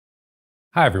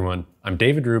Hi everyone, I'm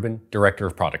David Rubin, Director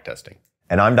of Product Testing.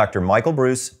 And I'm Dr. Michael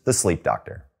Breus, the Sleep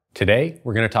Doctor. Today,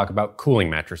 we're going to talk about cooling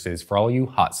mattresses for all you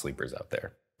hot sleepers out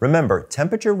there. Remember,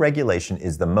 temperature regulation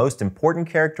is the most important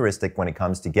characteristic when it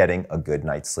comes to getting a good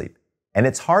night's sleep. And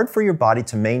it's hard for your body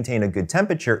to maintain a good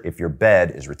temperature if your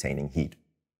bed is retaining heat.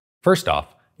 First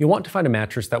off, you'll want to find a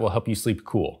mattress that will help you sleep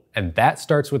cool, and that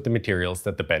starts with the materials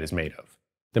that the bed is made of.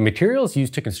 The materials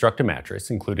used to construct a mattress,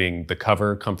 including the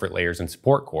cover, comfort layers, and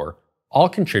support core, all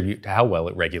contribute to how well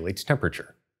it regulates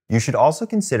temperature. You should also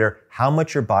consider how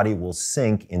much your body will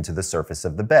sink into the surface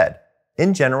of the bed.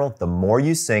 In general, the more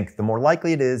you sink, the more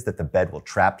likely it is that the bed will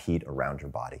trap heat around your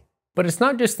body. But it's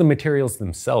not just the materials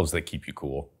themselves that keep you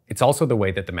cool, it's also the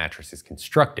way that the mattress is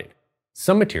constructed.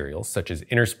 Some materials, such as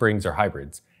inner springs or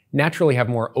hybrids, naturally have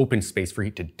more open space for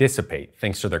heat to dissipate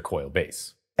thanks to their coil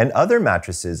base. And other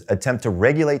mattresses attempt to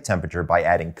regulate temperature by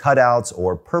adding cutouts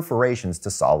or perforations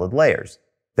to solid layers.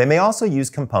 They may also use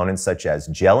components such as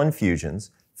gel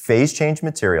infusions, phase change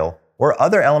material, or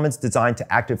other elements designed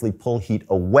to actively pull heat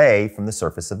away from the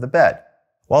surface of the bed.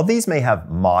 While these may have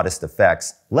modest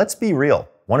effects, let's be real.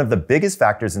 One of the biggest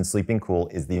factors in sleeping cool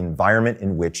is the environment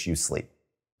in which you sleep.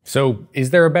 So,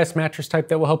 is there a best mattress type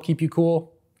that will help keep you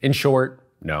cool? In short,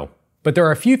 no. But there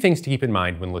are a few things to keep in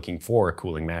mind when looking for a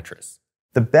cooling mattress.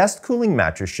 The best cooling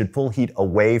mattress should pull heat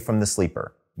away from the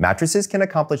sleeper. Mattresses can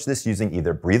accomplish this using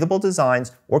either breathable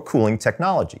designs or cooling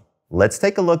technology. Let's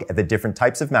take a look at the different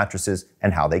types of mattresses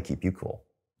and how they keep you cool.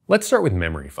 Let's start with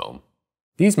memory foam.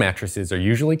 These mattresses are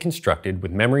usually constructed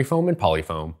with memory foam and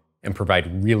polyfoam and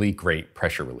provide really great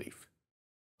pressure relief.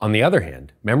 On the other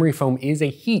hand, memory foam is a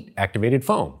heat-activated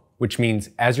foam, which means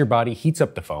as your body heats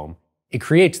up the foam, it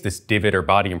creates this divot or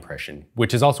body impression,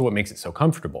 which is also what makes it so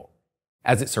comfortable.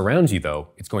 As it surrounds you though,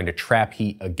 it's going to trap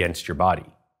heat against your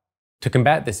body. To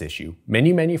combat this issue,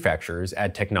 many manufacturers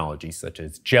add technologies such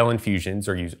as gel infusions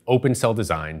or use open cell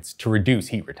designs to reduce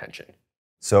heat retention.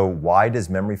 So why does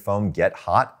memory foam get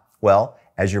hot? Well,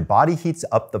 as your body heats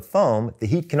up the foam, the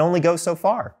heat can only go so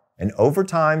far. And over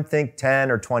time, think 10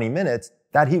 or 20 minutes,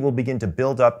 that heat will begin to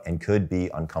build up and could be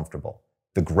uncomfortable.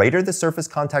 The greater the surface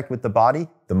contact with the body,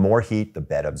 the more heat the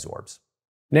bed absorbs.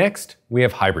 Next, we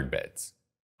have hybrid beds.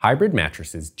 Hybrid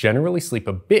mattresses generally sleep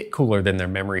a bit cooler than their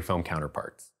memory foam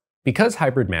counterparts. Because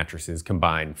hybrid mattresses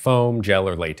combine foam, gel,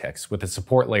 or latex with a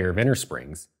support layer of inner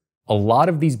springs, a lot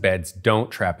of these beds don't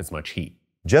trap as much heat.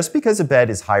 Just because a bed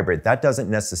is hybrid, that doesn't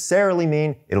necessarily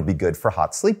mean it'll be good for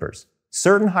hot sleepers.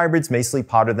 Certain hybrids may sleep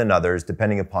hotter than others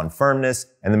depending upon firmness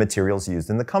and the materials used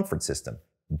in the comfort system.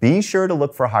 Be sure to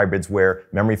look for hybrids where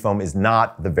memory foam is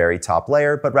not the very top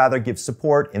layer, but rather gives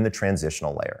support in the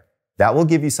transitional layer. That will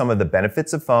give you some of the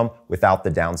benefits of foam without the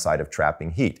downside of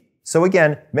trapping heat. So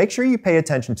again, make sure you pay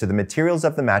attention to the materials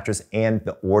of the mattress and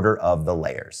the order of the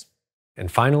layers.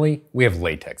 And finally, we have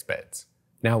latex beds.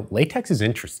 Now, latex is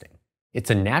interesting.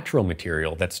 It's a natural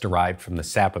material that's derived from the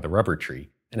sap of the rubber tree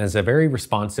and has a very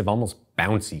responsive, almost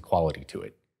bouncy quality to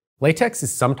it. Latex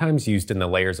is sometimes used in the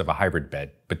layers of a hybrid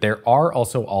bed, but there are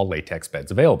also all latex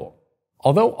beds available.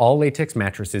 Although all latex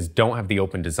mattresses don't have the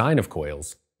open design of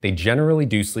coils, they generally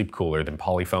do sleep cooler than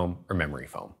polyfoam or memory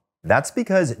foam. That's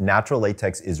because natural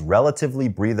latex is relatively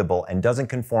breathable and doesn't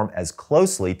conform as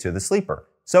closely to the sleeper,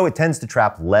 so it tends to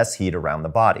trap less heat around the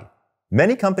body.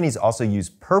 Many companies also use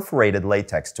perforated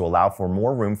latex to allow for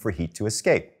more room for heat to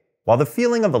escape. While the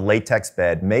feeling of a latex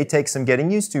bed may take some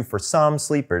getting used to for some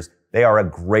sleepers, they are a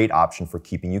great option for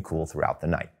keeping you cool throughout the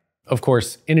night. Of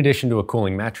course, in addition to a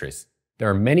cooling mattress, there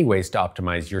are many ways to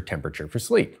optimize your temperature for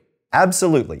sleep.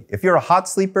 Absolutely. If you're a hot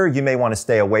sleeper, you may want to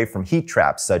stay away from heat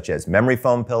traps such as memory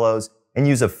foam pillows and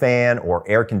use a fan or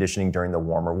air conditioning during the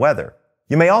warmer weather.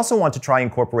 You may also want to try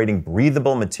incorporating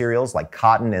breathable materials like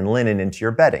cotton and linen into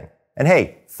your bedding. And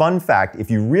hey, fun fact,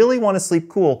 if you really want to sleep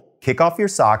cool, kick off your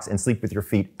socks and sleep with your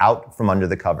feet out from under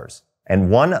the covers. And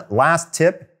one last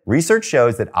tip, research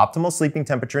shows that optimal sleeping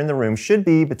temperature in the room should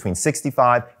be between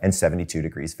 65 and 72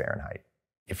 degrees Fahrenheit.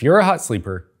 If you're a hot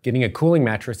sleeper, getting a cooling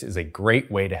mattress is a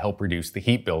great way to help reduce the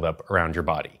heat buildup around your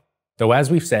body. Though as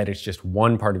we've said, it's just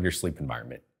one part of your sleep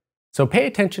environment. So pay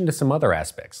attention to some other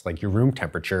aspects like your room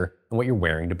temperature and what you're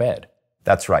wearing to bed.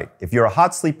 That's right. If you're a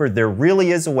hot sleeper, there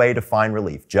really is a way to find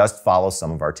relief. Just follow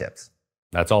some of our tips.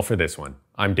 That's all for this one.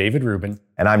 I'm David Rubin.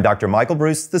 And I'm Dr. Michael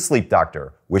Breus, the Sleep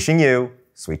Doctor, wishing you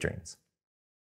sweet dreams.